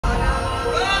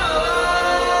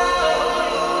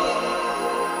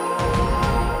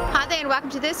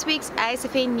welcome to this week's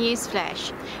ASFN News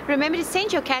Flash. Remember to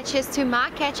send your catches to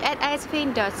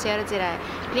mycatch@asfn.co.za.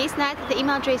 Please note that the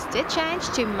email address did change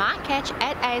to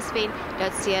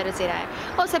mycatch@asfn.co.za.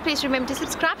 Also, please remember to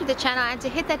subscribe to the channel and to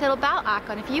hit that little bell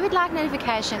icon if you would like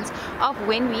notifications of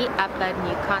when we upload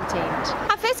new content.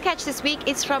 Our first catch this week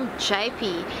is from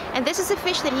JP, and this is a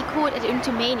fish that he caught at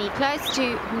Untumeni, close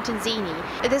to Mtunzini.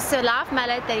 This is a live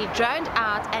mullet that he droned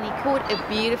out and he caught a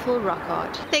beautiful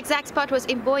rockard. The exact spot was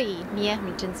in Boyi, near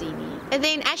Mtunzini. And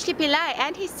then Ashley Pillay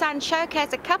and his son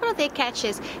showcased a couple of their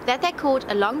catches that they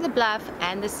caught along the bluff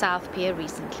and the South Pier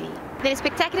recently. Then a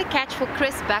spectacular catch for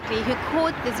Chris Buckley, who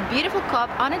caught this beautiful carp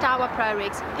on a Dawa Pro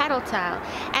Rex paddle tail,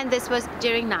 and this was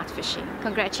during night fishing.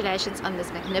 Congratulations on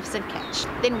this magnificent catch.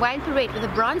 Then Wayne Perret with a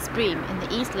bronze bream in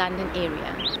the East London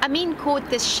area. Amin caught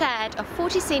this shad of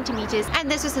 40 centimeters, and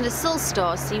this was in a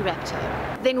Silstar Sea Raptor.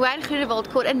 Then Wayne Groenewald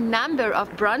caught a number of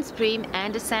bronze bream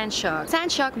and a sand shark.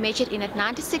 Sand shark measured in at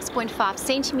 96.5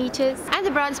 centimeters, and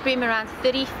the bronze bream around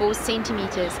 34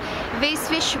 centimeters. These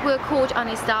fish were caught on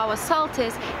his Dawa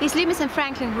Salters, his Loomis and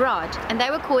Franklin rod, and they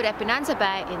were caught at Bonanza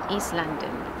Bay in East London.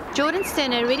 Jordan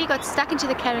Sterner really got stuck into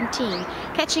the quarantine,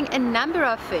 catching a number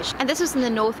of fish, and this was in the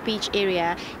North Beach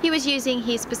area. He was using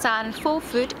his Poseidon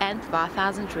 4-foot and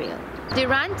 5,000 reel.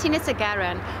 Duran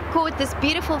Tinesagaran caught this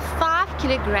beautiful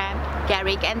 5-kilogram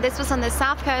garrick, and this was on the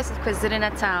south coast of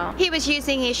KwaZulu-Natal. He was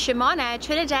using his Shimano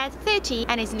Trinidad 30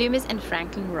 and his Loomis and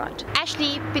Franklin rod.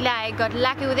 Ashley Pillay got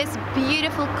lucky with this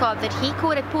beautiful carp that he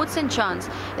caught at Port St. John's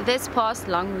this past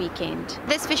long weekend.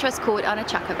 This fish was caught on a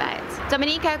chukka bait.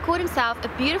 Domenico caught himself a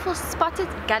beautiful spotted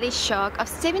gully shark of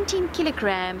 17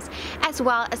 kilograms, as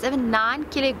well as a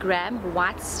 9-kilogram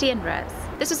white steenrose.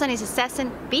 This was on his Assassin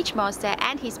Beachmaster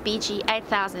and his BG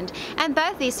 8000, and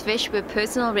both these fish were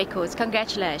personal records.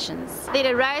 Congratulations. Then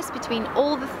arose between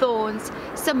all the thorns,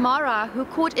 Samara, who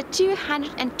caught a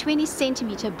 220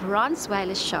 centimeter bronze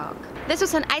whaler shark. This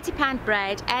was an 80-pound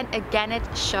braid and a gannet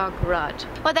shark rod.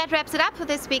 Well, that wraps it up for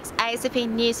this week's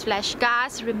ASFN News Flash.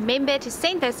 Guys, remember to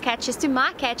send those catches to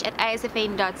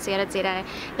mycatch@asfn.co.za.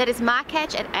 That is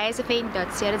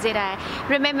mycatch@asfn.co.za.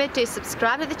 Remember to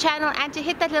subscribe to the channel and to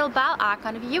hit that little bell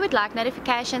icon if you would like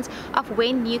notifications of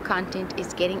when new content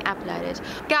is getting uploaded.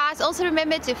 Guys, also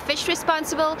remember to fish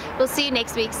responsible. We'll see you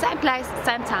next week, same place,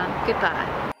 same time.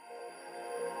 Goodbye.